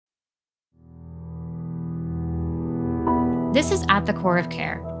This is At the Core of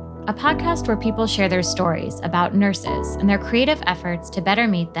Care, a podcast where people share their stories about nurses and their creative efforts to better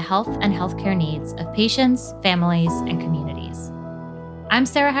meet the health and healthcare needs of patients, families, and communities. I'm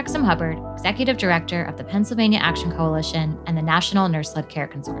Sarah Hexam Hubbard, Executive Director of the Pennsylvania Action Coalition and the National Nurse-Led Care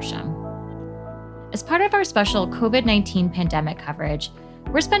Consortium. As part of our special COVID-19 pandemic coverage,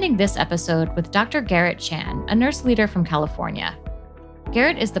 we're spending this episode with Dr. Garrett Chan, a nurse leader from California.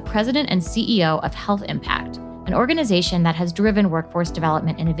 Garrett is the president and CEO of Health Impact, an organization that has driven workforce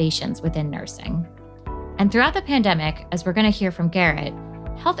development innovations within nursing. And throughout the pandemic, as we're going to hear from Garrett,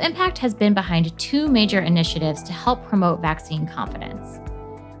 Health Impact has been behind two major initiatives to help promote vaccine confidence.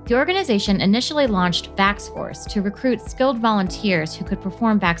 The organization initially launched VaxForce to recruit skilled volunteers who could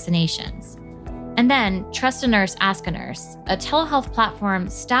perform vaccinations. And then Trust a Nurse, Ask a Nurse, a telehealth platform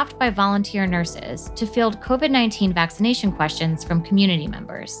staffed by volunteer nurses to field COVID-19 vaccination questions from community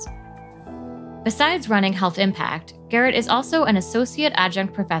members. Besides running Health Impact, Garrett is also an associate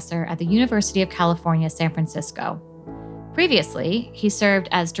adjunct professor at the University of California, San Francisco. Previously, he served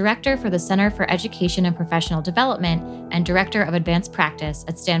as director for the Center for Education and Professional Development and director of advanced practice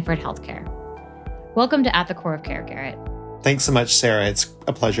at Stanford Healthcare. Welcome to At the Core of Care, Garrett. Thanks so much, Sarah. It's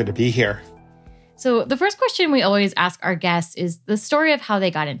a pleasure to be here. So the first question we always ask our guests is the story of how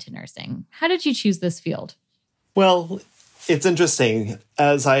they got into nursing. How did you choose this field? Well, it's interesting.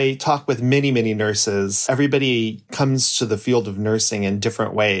 As I talk with many, many nurses, everybody comes to the field of nursing in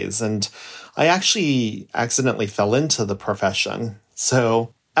different ways. And I actually accidentally fell into the profession.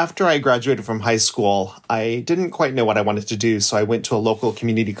 So after I graduated from high school, I didn't quite know what I wanted to do. So I went to a local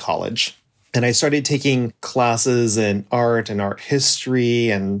community college. And I started taking classes in art and art history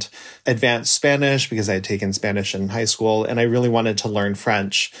and advanced Spanish because I had taken Spanish in high school. And I really wanted to learn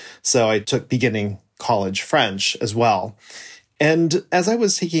French. So I took beginning college French as well. And as I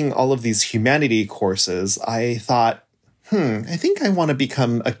was taking all of these humanity courses, I thought, I think I want to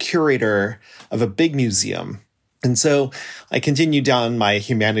become a curator of a big museum. And so I continued down my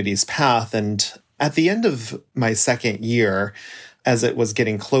humanities path. And at the end of my second year, as it was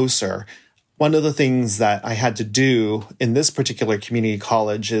getting closer, one of the things that I had to do in this particular community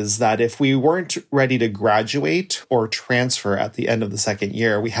college is that if we weren't ready to graduate or transfer at the end of the second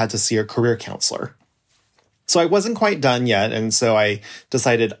year, we had to see a career counselor. So I wasn't quite done yet, and so I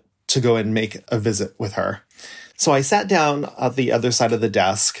decided to go and make a visit with her. So I sat down at the other side of the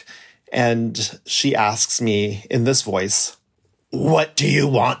desk, and she asks me in this voice, "What do you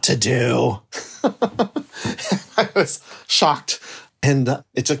want to do?" I was shocked, and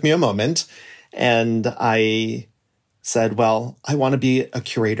it took me a moment, and I said, "Well, I want to be a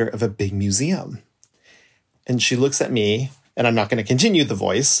curator of a big museum." And she looks at me, and I'm not going to continue the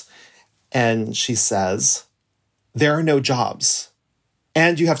voice, and she says, "There are no jobs.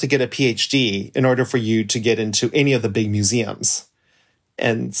 And you have to get a PhD in order for you to get into any of the big museums."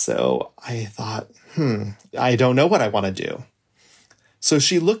 And so I thought, I don't know what I want to do. So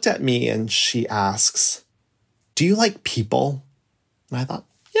she looked at me and she asks, "Do you like people?" And I thought,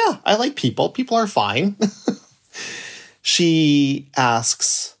 yeah, I like people. People are fine. She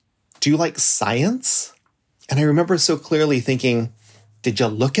asks, "Do you like science?" And I remember so clearly thinking, did you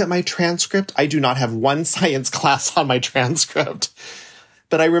look at my transcript? I do not have one science class on my transcript.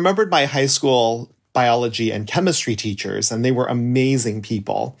 But I remembered my high school biology and chemistry teachers, and they were amazing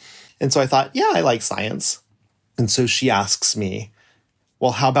people. And so I thought, yeah, I like science. And so she asks me,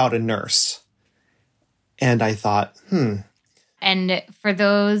 "Well, how about a nurse?" And I thought, And for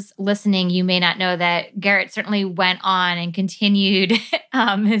those listening, you may not know that Garrett certainly went on and continued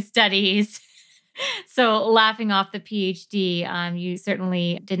his studies. So laughing off the PhD, you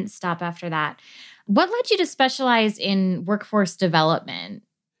certainly didn't stop after that. What led you to specialize in workforce development?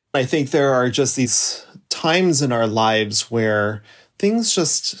 I think there are just these times in our lives where things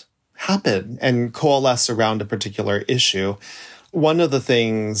just happen and coalesce around a particular issue. One of the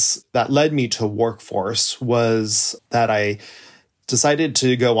things that led me to workforce was that I decided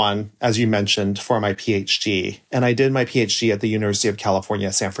to go on, as you mentioned, for my PhD. And I did my PhD at the University of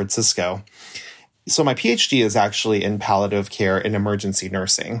California, San Francisco. So my PhD is actually in palliative care and emergency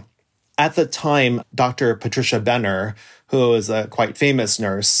nursing. At the time, Dr. Patricia Benner, who is a quite famous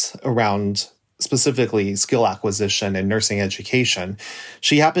nurse around specifically skill acquisition and nursing education,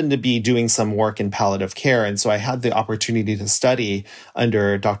 she happened to be doing some work in palliative care. And so I had the opportunity to study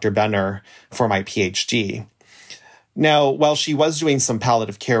under Dr. Benner for my PhD. Now, while she was doing some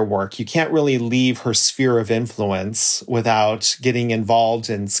palliative care work, you can't really leave her sphere of influence without getting involved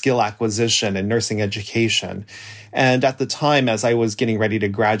in skill acquisition and nursing education. And at the time, as I was getting ready to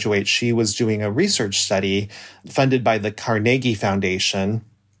graduate, she was doing a research study funded by the Carnegie Foundation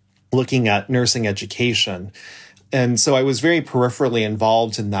looking at nursing education. And so I was very peripherally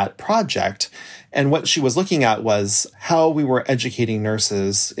involved in that project. And what she was looking at was how we were educating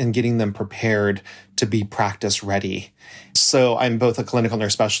nurses and getting them prepared to be practice ready. So I'm both a clinical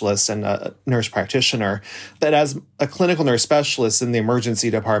nurse specialist and a nurse practitioner. But as a clinical nurse specialist in the emergency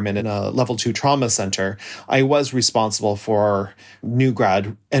department in a level 2 trauma center, I was responsible for new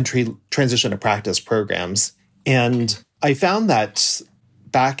grad entry transition to practice programs. And I found that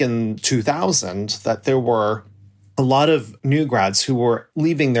back in 2000, that there were a lot of new grads who were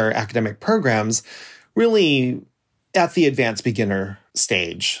leaving their academic programs really at the advanced beginner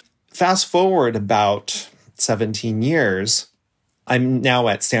stage. Fast forward about 17 years, I'm now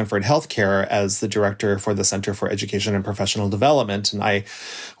at Stanford Healthcare as the director for the Center for Education and Professional Development, and I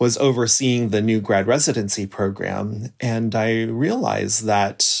was overseeing the new grad residency program. And I realized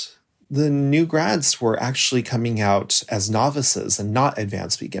that the new grads were actually coming out as novices and not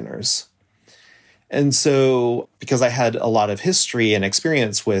advanced beginners. And so, because I had a lot of history and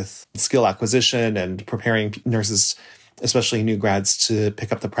experience with skill acquisition and preparing nurses, especially new grads, to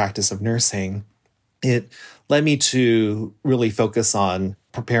pick up the practice of nursing, it led me to really focus on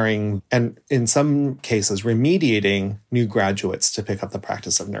preparing and, in some cases, remediating new graduates to pick up the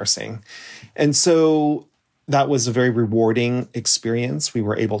practice of nursing. And so that was a very rewarding experience. We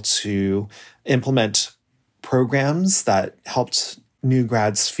were able to implement programs that helped new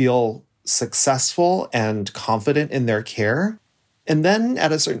grads feel successful and confident in their care. And then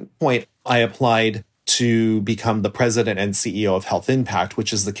at a certain point, I applied to become the president and CEO of Health Impact,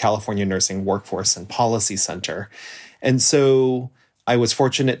 which is the California Nursing Workforce and Policy Center. And so I was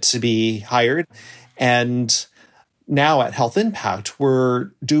fortunate to be hired. And now at Health Impact,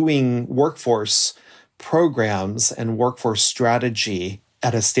 we're doing workforce programs and workforce strategy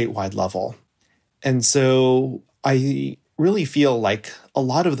at a statewide level. And so I really feel like a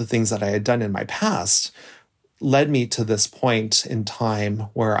lot of the things that I had done in my past led me to this point in time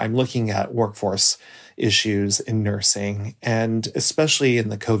where I'm looking at workforce issues in nursing, and especially in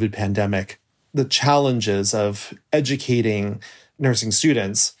the COVID pandemic, the challenges of educating nursing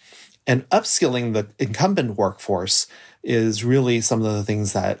students and upskilling the incumbent workforce is really some of the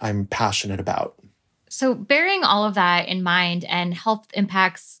things that I'm passionate about. So bearing all of that in mind and Health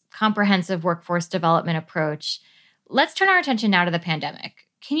Impact's comprehensive workforce development approach, let's turn our attention now to the pandemic.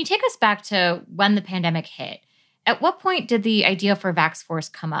 Can you take us back to when the pandemic hit? At what point did the idea for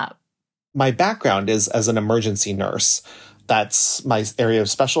VaxForce come up? My background is as an emergency nurse. That's my area of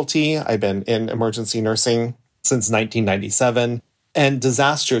specialty. I've been in emergency nursing since 1997, and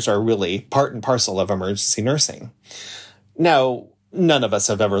disasters are really part and parcel of emergency nursing. Now, none of us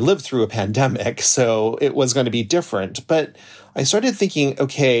have ever lived through a pandemic, so it was going to be different. But I started thinking,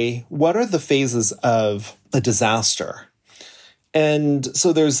 okay, what are the phases of a disaster? And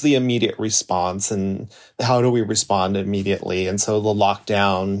so there's the immediate response, and how do we respond immediately? And so the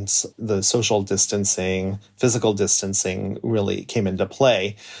lockdowns, the social distancing, physical distancing really came into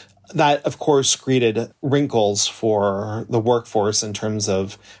play. That, of course, created wrinkles for the workforce in terms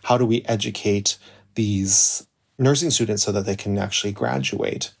of how do we educate these nursing students so that they can actually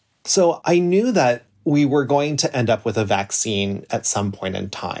graduate. So I knew that we were going to end up with a vaccine at some point in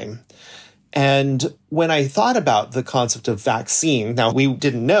time. And when I thought about the concept of vaccine, now we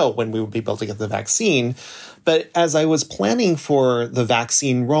didn't know when we would be able to get the vaccine, but as I was planning for the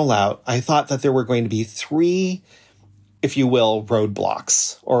vaccine rollout, I thought that there were going to be 3, if you will,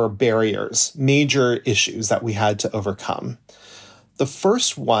 roadblocks or barriers, major issues that we had to overcome. The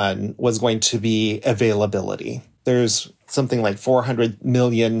first one was going to be availability. There's something like 400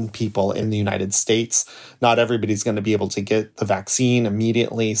 million people in the United States. Not everybody's going to be able to get the vaccine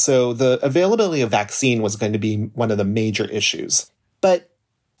immediately. So the availability of vaccine was going to be one of the major issues. But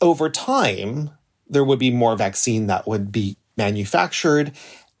over time, there would be more vaccine that would be manufactured.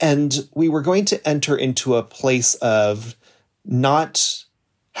 And we were going to enter into a place of not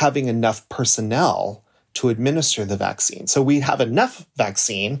having enough personnel to administer the vaccine. So we'd have enough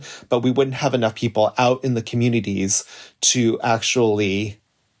vaccine, but we wouldn't have enough people out in the communities to actually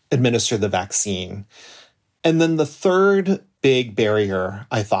administer the vaccine. And then the third big barrier,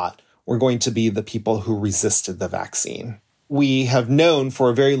 I thought, were going to be the people who resisted the vaccine. We have known for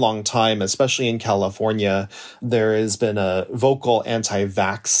a very long time, especially in California, there has been a vocal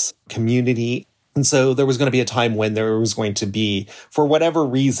anti-vax community. And so there was going to be a time when there was going to be, for whatever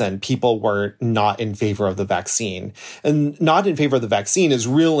reason, people were not in favor of the vaccine. And not in favor of the vaccine is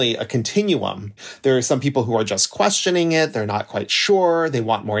really a continuum. There are some people who are just questioning it. They're not quite sure. They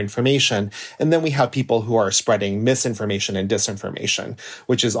want more information. And then we have people who are spreading misinformation and disinformation,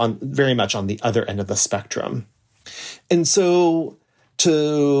 which is very much on the other end of the spectrum. And so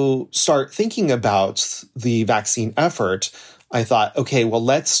to start thinking about the vaccine effort, I thought, okay, well,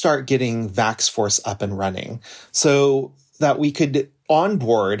 let's start getting VaxForce up and running so that we could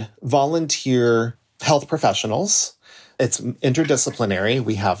onboard volunteer health professionals. It's interdisciplinary.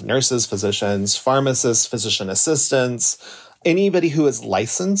 We have nurses, physicians, pharmacists, physician assistants, anybody who is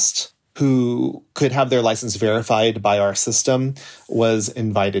licensed, who could have their license verified by our system, was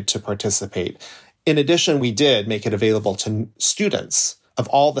invited to participate. In addition, we did make it available to students of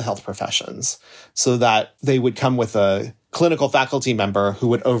all the health professions so that they would come with a clinical faculty member who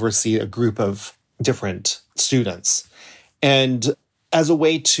would oversee a group of different students. And as a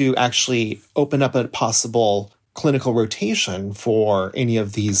way to actually open up a possible clinical rotation for any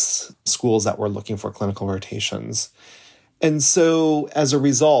of these schools that were looking for clinical rotations. And so as a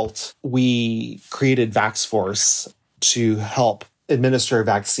result, we created VaxForce to help administer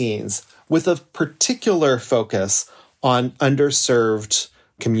vaccines with a particular focus on underserved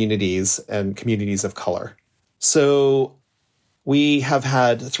communities and communities of color. So we have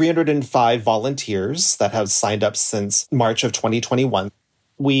had 305 volunteers that have signed up since March of 2021.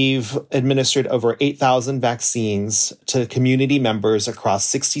 We've administered over 8,000 vaccines to community members across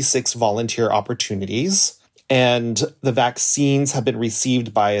 66 volunteer opportunities. And the vaccines have been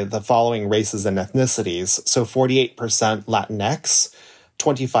received by the following races and ethnicities. So 48% Latinx,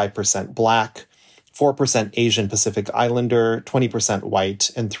 25% Black, 4% Asian Pacific Islander, 20%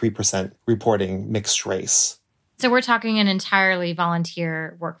 white, and 3% reporting mixed race. So we're talking an entirely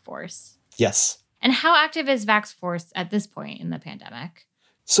volunteer workforce. Yes. And how active is VaxForce at this point in the pandemic?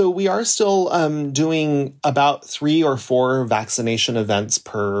 So we are still doing about 3 or 4 vaccination events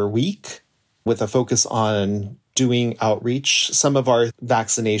per week with a focus on doing outreach. Some of our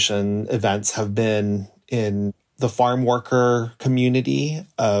vaccination events have been in the farm worker community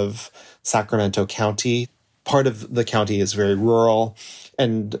of Sacramento County. Part of the county is very rural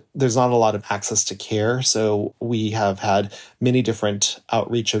and there's not a lot of access to care. So we have had many different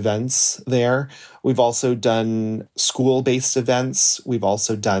outreach events there. We've also done school-based events. We've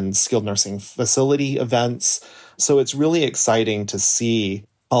also done skilled nursing facility events. So it's really exciting to see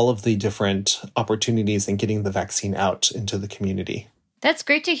all of the different opportunities in getting the vaccine out into the community. That's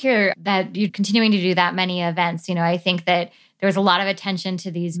great to hear that you're continuing to do that many events. I think that there was a lot of attention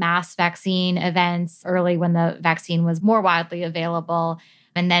to these mass vaccine events early when the vaccine was more widely available.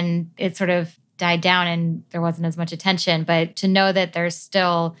 And then it sort of died down and there wasn't as much attention. But to know that there's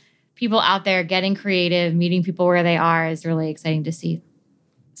still people out there getting creative, meeting people where they are is really exciting to see.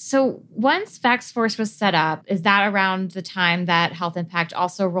 So once VaxForce was set up, is that around the time that Health Impact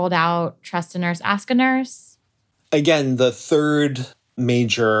also rolled out Trust a Nurse, Ask a Nurse? Again, the third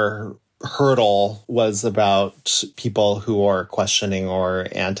major hurdle was about people who are questioning or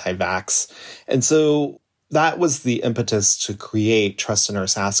anti-vax. And so that was the impetus to create Trust a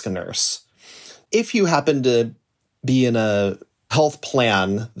Nurse, Ask a Nurse. If you happen to be in a health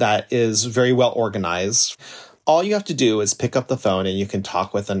plan that is very well organized, all you have to do is pick up the phone and you can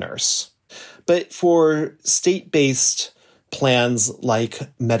talk with a nurse. But for state-based plans like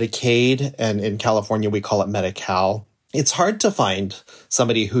Medicaid, and in California we call it Medi-Cal, it's hard to find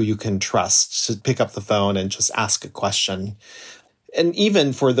somebody who you can trust to pick up the phone and just ask a question. And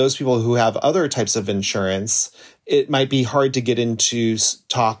even for those people who have other types of insurance, it might be hard to get into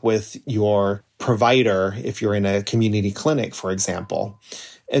talk with your provider if you're in a community clinic, for example.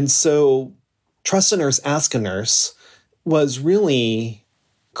 And so Trust a Nurse, Ask a Nurse was really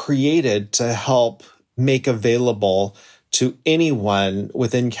created to help make available to anyone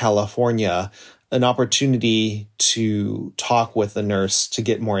within California an opportunity to talk with a nurse to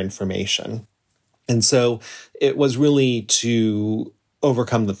get more information. And so it was really to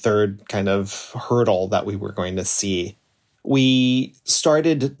overcome the third kind of hurdle that we were going to see. We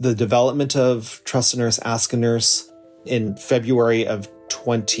started the development of Trust a Nurse, Ask a Nurse in February of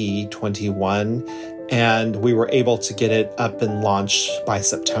 2021, and we were able to get it up and launched by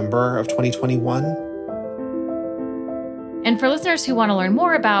September of 2021. And for listeners who want to learn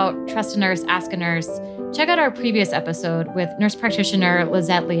more about Trust a Nurse, Ask a Nurse, check out our previous episode with nurse practitioner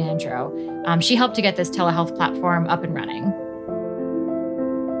Lizette Leandro. She helped to get this telehealth platform up and running.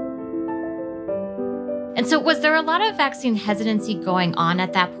 And so was there a lot of vaccine hesitancy going on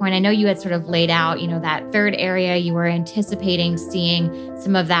at that point? I know you had sort of laid out, that third area you were anticipating seeing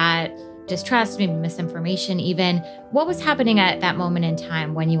some of that distrust, maybe misinformation even. What was happening at that moment in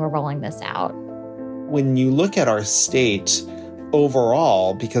time when you were rolling this out? When you look at our state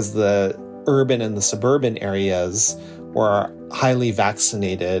overall, because the urban and the suburban areas were highly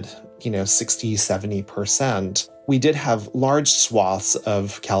vaccinated, 60, 70%, we did have large swaths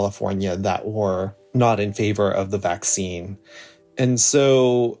of California that were not in favor of the vaccine. And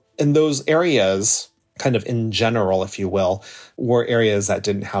so in those areas, kind of in general, if you will, were areas that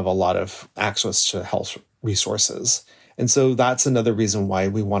didn't have a lot of access to health resources. And so that's another reason why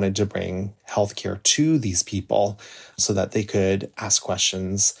we wanted to bring healthcare to these people so that they could ask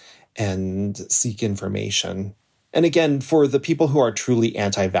questions and seek information. And again, for the people who are truly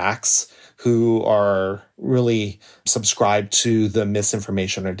anti-vax, who are really subscribed to the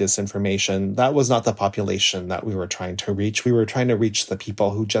misinformation or disinformation, that was not the population that we were trying to reach. We were trying to reach the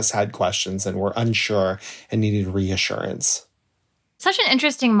people who just had questions and were unsure and needed reassurance. Such an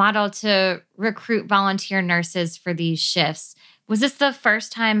interesting model to recruit volunteer nurses for these shifts. Was this the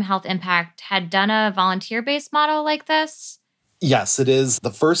first time Health Impact had done a volunteer-based model like this? Yes, it is the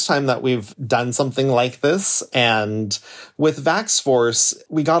first time that we've done something like this. And with VaxForce,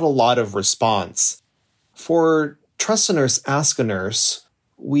 we got a lot of response. For Trust a Nurse, Ask a Nurse,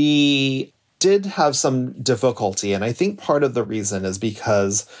 we did have some difficulty. And I think part of the reason is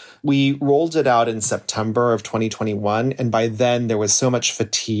because we rolled it out in September of 2021. And by then, there was so much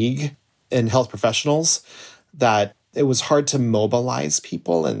fatigue in health professionals that it was hard to mobilize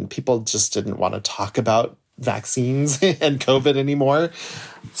people. And people just didn't want to talk about vaccines and COVID anymore.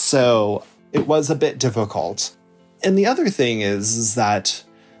 So it was a bit difficult. And the other thing is that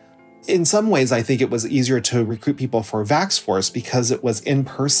in some ways, I think it was easier to recruit people for VaxForce because it was in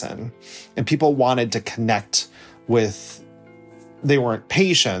person and people wanted to connect with, they weren't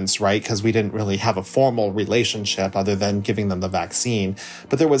patients, right? Because we didn't really have a formal relationship other than giving them the vaccine,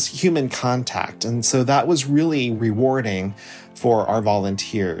 but there was human contact. And so that was really rewarding for our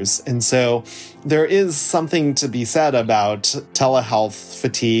volunteers. And so there is something to be said about telehealth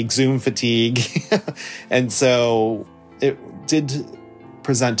fatigue, Zoom fatigue. And so it did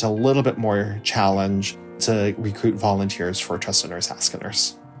present a little bit more challenge to recruit volunteers for Trust a Nurse, Ask a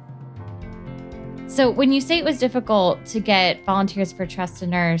Nurse. So when you say it was difficult to get volunteers for Trust a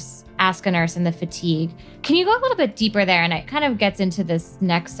Nurse, Ask a Nurse, and the fatigue, can you go a little bit deeper there? And it kind of gets into this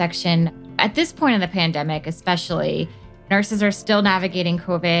next section. At this point in the pandemic, especially, nurses are still navigating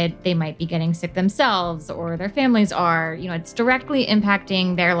COVID. They might be getting sick themselves or their families are. It's directly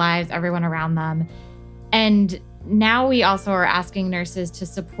impacting their lives, everyone around them. And now we also are asking nurses to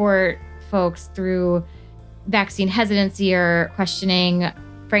support folks through vaccine hesitancy or questioning.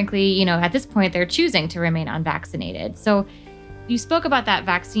 Frankly, at this point, they're choosing to remain unvaccinated. So you spoke about that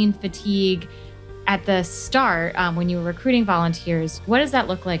vaccine fatigue at the start when you were recruiting volunteers. What does that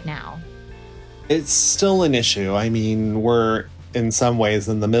look like now? It's still an issue. I mean, we're in some ways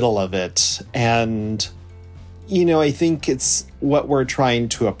in the middle of it. And, I think it's what we're trying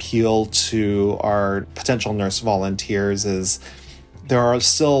to appeal to our potential nurse volunteers is there are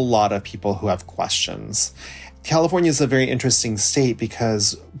still a lot of people who have questions. California is a very interesting state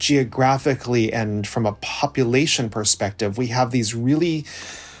because geographically and from a population perspective, we have these really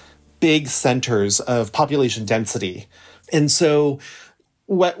big centers of population density. And so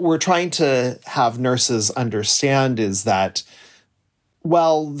what we're trying to have nurses understand is that,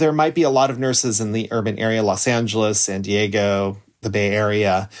 well, there might be a lot of nurses in the urban area, Los Angeles, San Diego, the Bay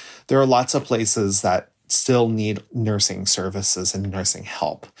Area. There are lots of places that still need nursing services and nursing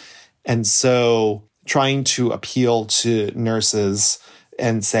help. And so trying to appeal to nurses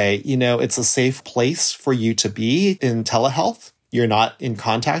and say, it's a safe place for you to be in telehealth. You're not in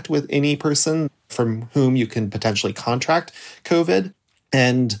contact with any person from whom you can potentially contract COVID.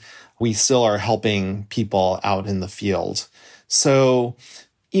 And we still are helping people out in the field. So,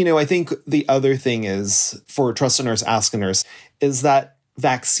 I think the other thing is for Trust a Nurse, Ask a Nurse is that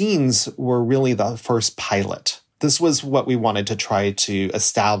vaccines were really the first pilot. This was what we wanted to try to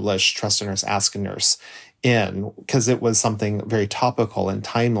establish Trust a Nurse, Ask a Nurse in, because it was something very topical and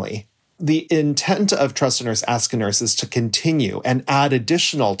timely. The intent of Trust a Nurse, Ask a Nurse is to continue and add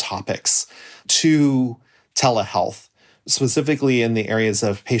additional topics to telehealth, specifically in the areas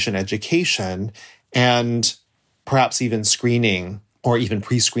of patient education and perhaps even screening or even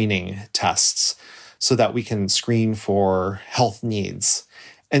pre-screening tests so that we can screen for health needs.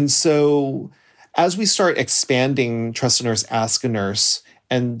 And so as we start expanding Trust a Nurse, Ask a Nurse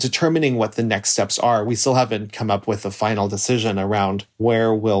and determining what the next steps are, we still haven't come up with a final decision around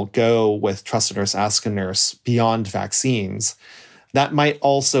where we'll go with Trust a Nurse, Ask a Nurse beyond vaccines. That might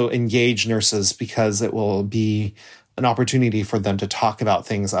also engage nurses because it will be an opportunity for them to talk about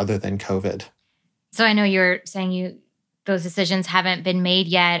things other than COVID. So I know you're saying those decisions haven't been made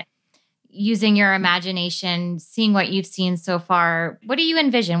yet. Using your imagination, seeing what you've seen so far, what do you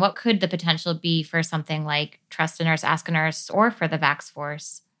envision? What could the potential be for something like Trust a Nurse, Ask a Nurse, or for the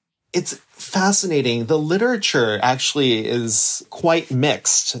VaxForce? It's fascinating. The literature actually is quite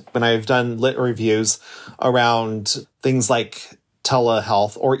mixed. When I've done lit reviews around things like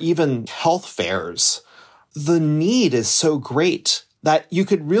telehealth or even health fairs, the need is so great that you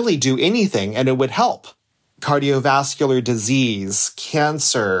could really do anything and it would help. Cardiovascular disease,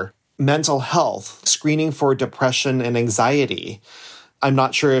 cancer, mental health, screening for depression and anxiety. I'm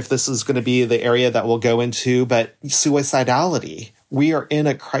not sure if this is going to be the area that we'll go into, but suicidality. We are in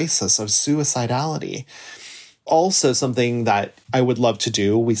a crisis of suicidality. Also, something that I would love to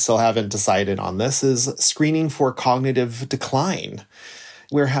do, we still haven't decided on this, is screening for cognitive decline.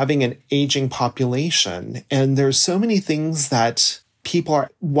 We're having an aging population, and there's so many things that people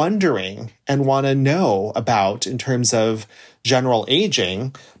are wondering and want to know about in terms of general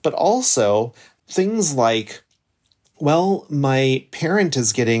aging, but also things like, well, my parent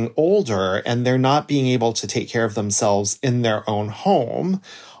is getting older and they're not being able to take care of themselves in their own home.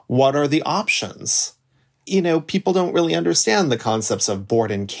 What are the options? People don't really understand the concepts of board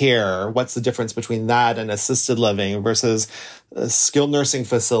and care. What's the difference between that and assisted living versus a skilled nursing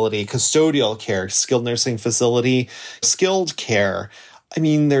facility, custodial care, skilled nursing facility, skilled care? I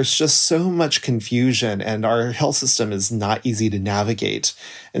mean, there's just so much confusion and our health system is not easy to navigate.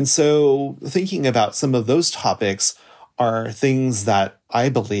 And so thinking about some of those topics are things that I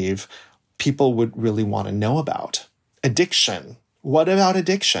believe people would really want to know about. Addiction. What about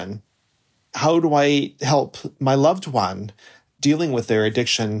addiction? How do I help my loved one dealing with their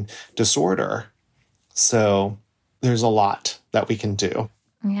addiction disorder? So there's a lot that we can do.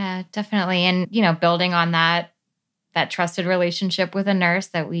 Yeah, definitely. And, building on that trusted relationship with a nurse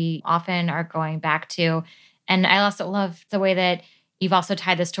that we often are going back to. And I also love the way that you've also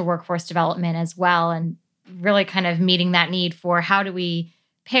tied this to workforce development as well, and really kind of meeting that need for how do we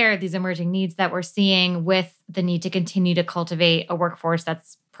pair these emerging needs that we're seeing with the need to continue to cultivate a workforce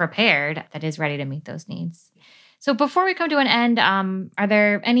that's prepared, that is ready to meet those needs. So before we come to an end, are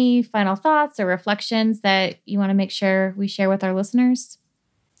there any final thoughts or reflections that you want to make sure we share with our listeners?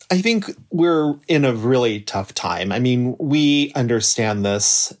 I think we're in a really tough time. I mean, we understand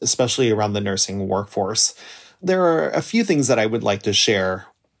this, especially around the nursing workforce. There are a few things that I would like to share.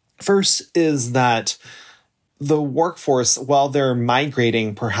 First is that the workforce, while they're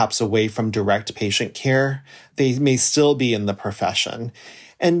migrating perhaps away from direct patient care, they may still be in the profession.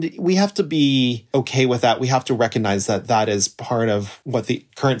 And we have to be okay with that. We have to recognize that that is part of what the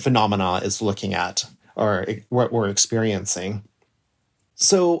current phenomena is looking at or what we're experiencing.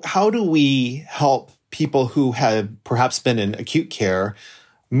 So how do we help people who have perhaps been in acute care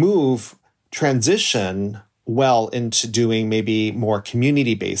transition well into doing maybe more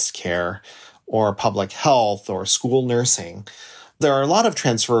community-based care or public health or school nursing? There are a lot of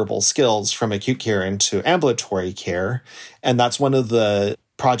transferable skills from acute care into ambulatory care. And that's one of the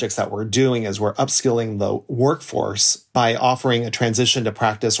projects that we're doing is we're upskilling the workforce by offering a transition to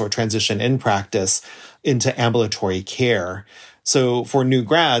practice or transition in practice into ambulatory care. So for new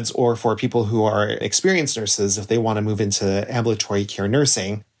grads or for people who are experienced nurses, if they want to move into ambulatory care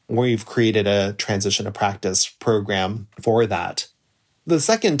nursing, we've created a transition to practice program for that. The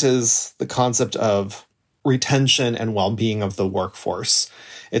second is the concept of retention and well-being of the workforce.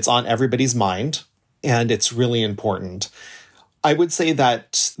 It's on everybody's mind, and it's really important. I would say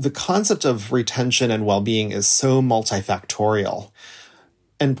that the concept of retention and well-being is so multifactorial.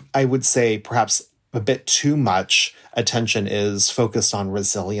 And I would say perhaps a bit too much attention is focused on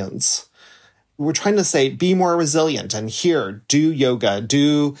resilience. We're trying to say, be more resilient, and here, do yoga,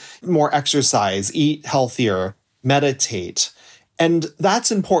 do more exercise, eat healthier, meditate. And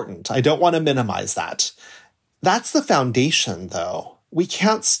that's important. I don't want to minimize that. That's the foundation, though. We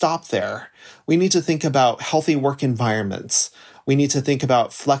can't stop there. We need to think about healthy work environments. We need to think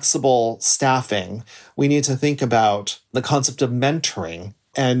about flexible staffing. We need to think about the concept of mentoring.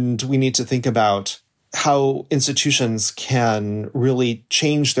 And we need to think about how institutions can really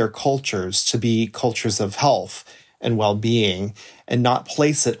change their cultures to be cultures of health and well-being and not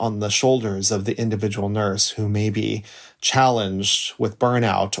place it on the shoulders of the individual nurse who may be challenged with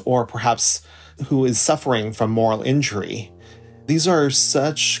burnout or perhaps who is suffering from moral injury. These are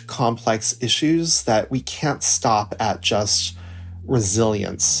such complex issues that we can't stop at just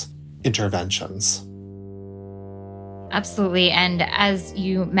resilience interventions. Absolutely. And as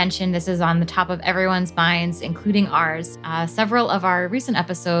you mentioned, this is on the top of everyone's minds, including ours. Several of our recent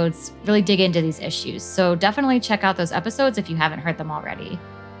episodes really dig into these issues. So definitely check out those episodes if you haven't heard them already.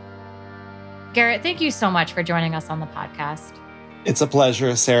 Garrett, thank you so much for joining us on the podcast. It's a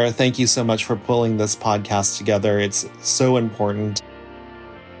pleasure, Sarah. Thank you so much for pulling this podcast together. It's so important.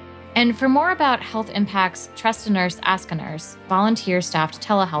 And for more about Health Impact's Trust a Nurse, Ask a Nurse volunteer-staffed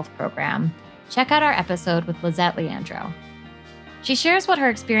telehealth program, check out our episode with Lizette Leandro. She shares what her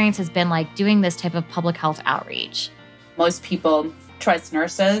experience has been like doing this type of public health outreach. Most people trust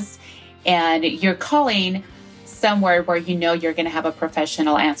nurses, and you're calling somewhere where you know you're going to have a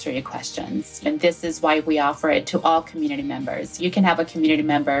professional answer your questions. And this is why we offer it to all community members. You can have a community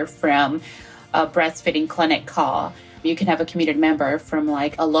member from a breastfeeding clinic call. You can have a community member from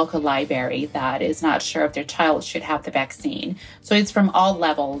like a local library that is not sure if their child should have the vaccine. So it's from all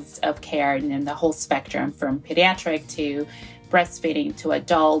levels of care and in the whole spectrum, from pediatric to breastfeeding to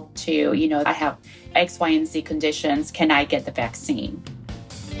adult to, I have X, Y, and Z conditions. Can I get the vaccine?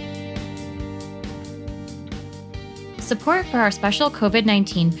 Support for our special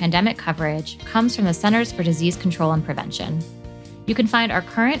COVID-19 pandemic coverage comes from the Centers for Disease Control and Prevention. You can find our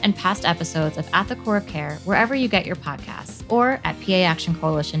current and past episodes of At the Core of Care wherever you get your podcasts or at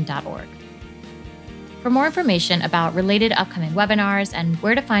paactioncoalition.org. For more information about related upcoming webinars and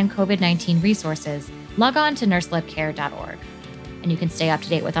where to find COVID-19 resources, log on to nurseledcare.org. And you can stay up to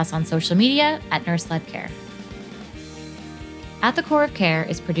date with us on social media at NurseLedCare. At the Core of Care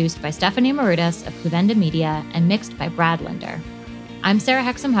is produced by Stephanie Marudas of Cluvenda Media and mixed by Brad Linder. I'm Sarah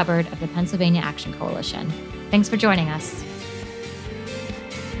Hexam Hubbard of the Pennsylvania Action Coalition. Thanks for joining us.